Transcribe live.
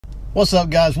What's up,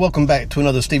 guys? Welcome back to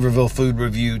another Steverville Food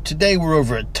review. Today we're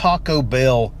over at Taco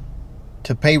Bell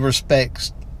to pay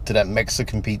respects to that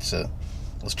Mexican pizza.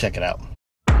 Let's check it out.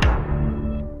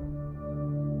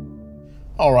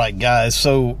 All right, guys,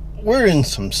 so we're in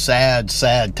some sad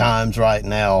times right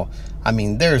now. I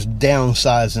mean, there's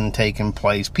downsizing taking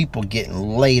place, people getting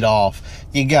laid off.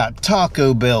 You got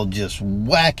Taco Bell just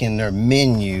whacking their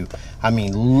menu. I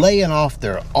mean, laying off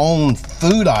their own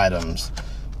food items.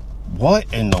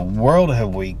 What in the world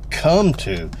have we come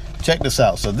to? Check this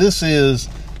out. So this is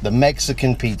the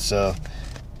Mexican pizza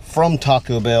from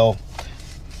Taco Bell.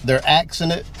 They're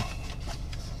axing it.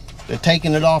 They're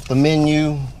taking it off the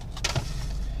menu.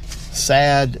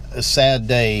 Sad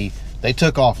day. They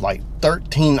took off like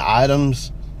 13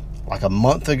 items like a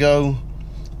month ago.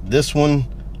 This one,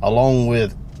 along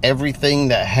with everything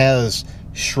that has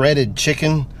shredded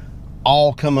chicken,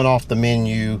 all coming off the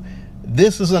menu.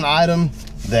 This is an item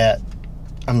that,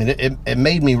 I mean, it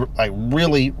made me like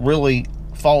really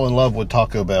fall in love with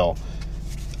Taco Bell.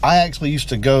 I actually used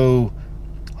to go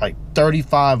like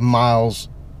 35 miles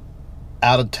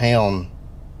out of town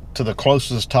to the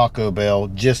closest Taco Bell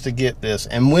just to get this.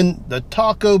 And when the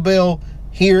Taco Bell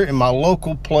here in my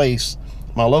local place,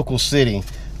 my local city,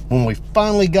 when we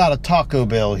finally got a Taco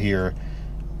Bell here,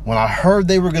 when I heard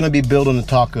they were going to be building a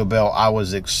Taco Bell, I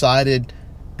was excited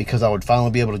because I would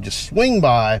finally be able to just swing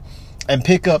by and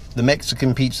pick up the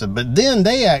Mexican pizza. But then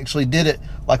they actually did it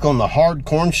like on the hard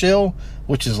corn shell,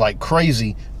 which is like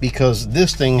crazy because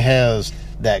this thing has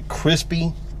that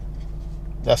crispy,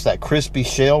 that's that crispy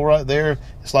shell right there.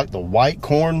 It's like the white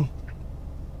corn.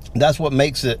 That's what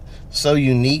makes it so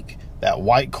unique, that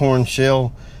white corn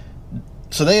shell.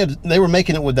 So they were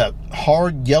making it with that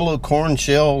hard yellow corn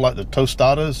shell like the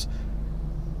tostadas,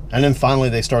 and then finally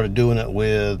they started doing it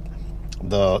with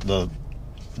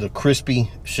the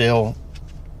crispy shell.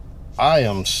 I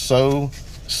am so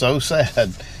sad.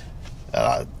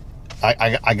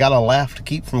 I gotta laugh to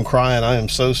keep from crying. I am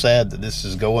so sad that this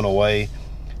is going away.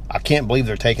 I can't believe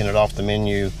they're taking it off the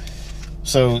menu.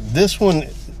 So this one,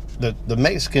 the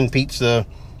Mexican pizza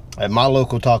at my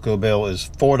local Taco Bell is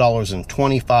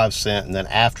 $4.25, and then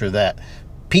after that,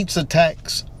 pizza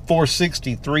tax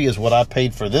 $4.63 is what I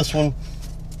paid for this one.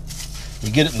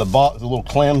 You get it in the box, the little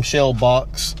clamshell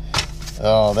box.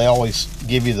 They always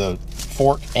give you the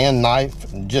fork and knife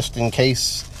just in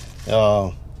case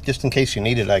you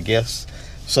need it, I guess.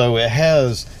 So it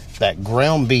has that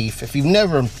ground beef. If you've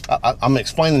never, I'm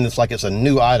explaining this like it's a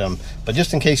new item, but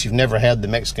just in case you've never had the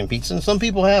Mexican pizza, and some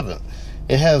people haven't,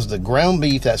 it has the ground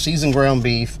beef, that seasoned ground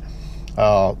beef.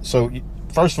 So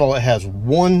first of all, it has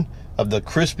one of the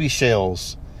crispy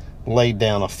shells laid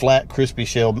down, a flat crispy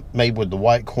shell made with the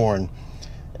white corn.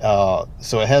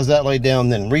 So it has that laid down,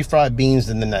 then refried beans,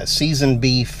 and then that seasoned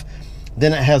beef.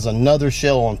 Then it has another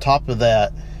shell on top of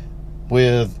that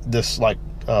with this like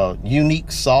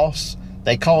unique sauce.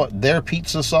 They call it their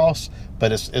pizza sauce,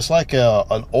 but it's like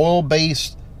an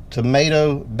oil-based,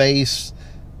 tomato-based,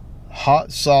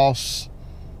 hot sauce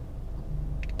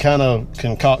kind of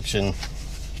concoction.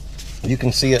 You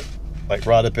can see it like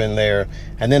right up in there.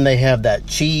 And then they have that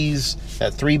cheese,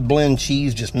 that 3-blend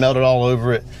cheese just melted all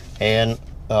over it, and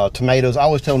tomatoes. I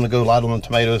always tell them to go light on the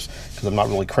tomatoes because I'm not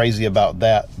really crazy about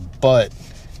that. But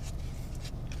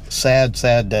sad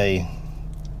day.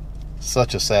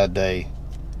 Such a sad day.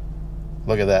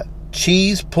 Look at that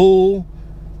cheese pool.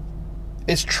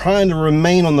 It's trying to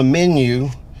remain on the menu.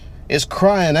 It's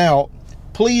crying out,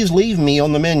 please leave me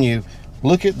on the menu.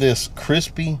 Look at this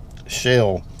crispy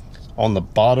shell on the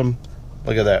bottom.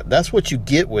 Look at that. That's what you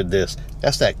get with this.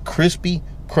 That's that crispy,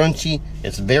 crunchy.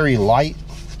 It's very light.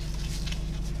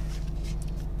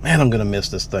 Man, I'm gonna miss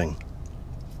this thing.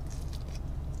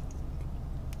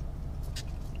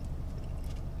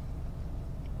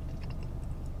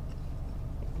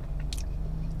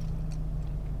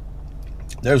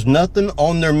 There's nothing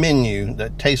on their menu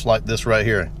that tastes like this right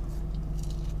here.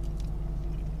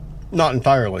 Not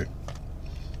entirely.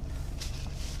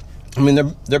 I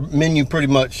mean, their menu pretty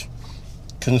much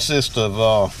consists of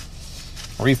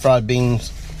refried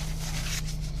beans,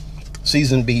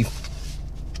 seasoned beef,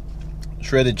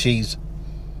 shredded cheese.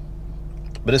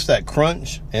 But it's that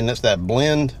crunch and it's that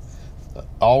blend,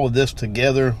 all of this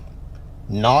together,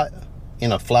 not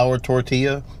in a flour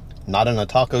tortilla, not in a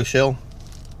taco shell.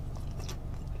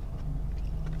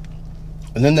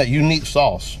 And then that unique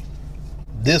sauce.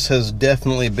 This has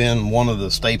definitely been one of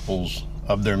the staples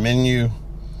of their menu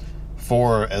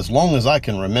for as long as I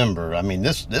can remember. I mean,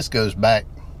 this goes back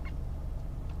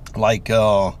like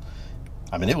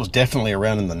I mean, it was definitely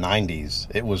around in the 90s.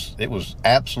 It was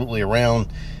absolutely around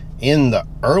in the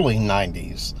early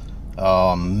 90s.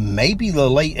 maybe the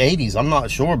late 80s, I'm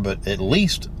not sure, but at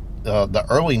least the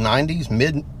early 90s,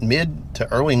 mid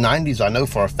to early 90s, I know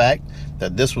for a fact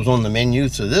that this was on the menu.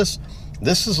 So this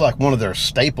is like one of their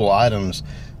staple items.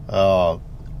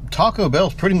 Taco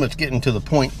Bell's pretty much getting to the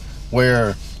point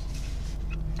where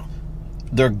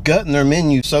they're gutting their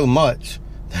menu so much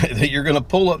that you're going to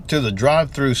pull up to the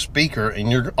drive-through speaker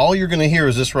and all you're going to hear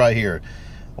is this right here.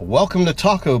 Welcome to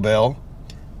Taco Bell.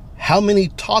 How many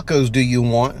tacos do you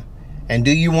want? And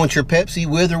do you want your Pepsi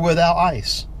with or without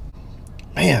ice?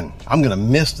 Man, I'm going to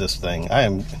miss this thing. I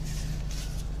am.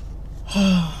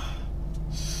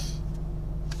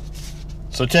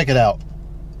 So check it out.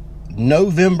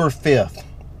 November 5th.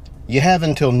 You have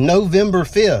until November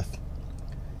 5th.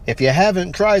 If you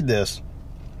haven't tried this,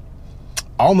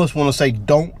 I almost want to say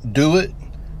don't do it,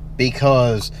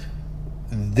 because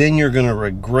then you're going to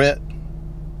regret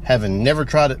having never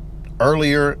tried it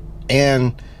earlier,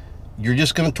 and you're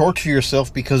just going to torture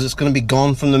yourself because it's going to be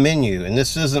gone from the menu. And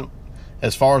this isn't,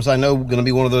 as far as I know, going to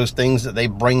be one of those things that they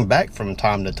bring back from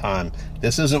time to time.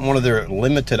 This isn't one of their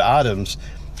limited items,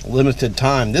 limited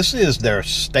time. This is their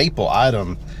staple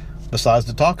item besides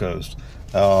the tacos.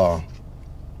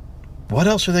 What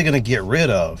else are they going to get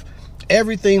rid of?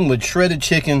 Everything with shredded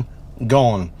chicken,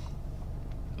 gone.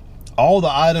 All the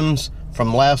items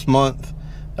from last month,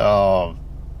 and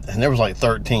there was like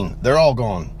 13, they're all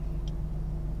gone.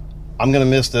 I'm gonna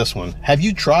miss this one. Have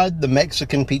you tried the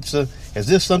Mexican pizza? Is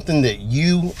this something that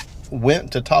you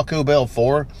went to Taco Bell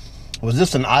for? Was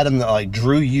this an item that like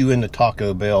drew you into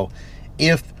Taco Bell?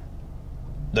 If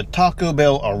the Taco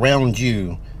Bell around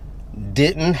you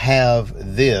didn't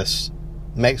have this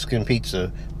Mexican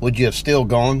pizza, would you have still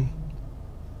gone?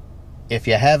 If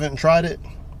you haven't tried it,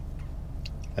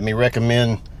 let me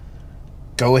recommend,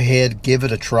 go ahead, give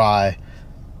it a try.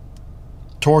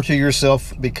 Torture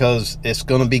yourself because it's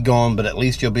going to be gone, but at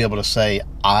least you'll be able to say,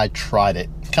 I tried it.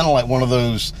 Kind of like one of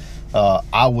those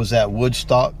I was at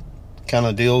Woodstock kind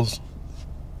of deals,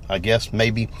 I guess.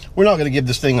 Maybe we're not going to give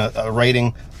this thing a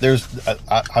rating. There's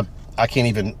I can't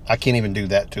even do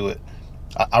that to it.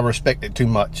 I respect it too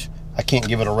much. I can't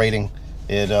give it a rating.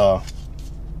 It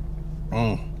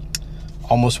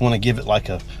almost want to give it like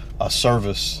a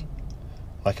service,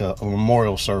 like a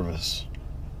memorial service.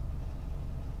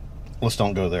 Let's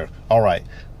don't go there. All right,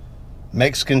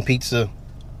 Mexican pizza.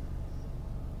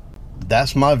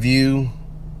 That's my view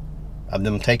of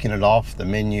them taking it off the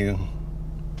menu.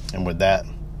 And with that,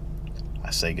 I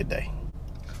say good day.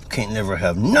 Can't never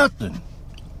have nothing.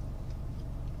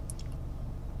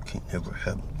 Can't never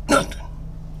have nothing.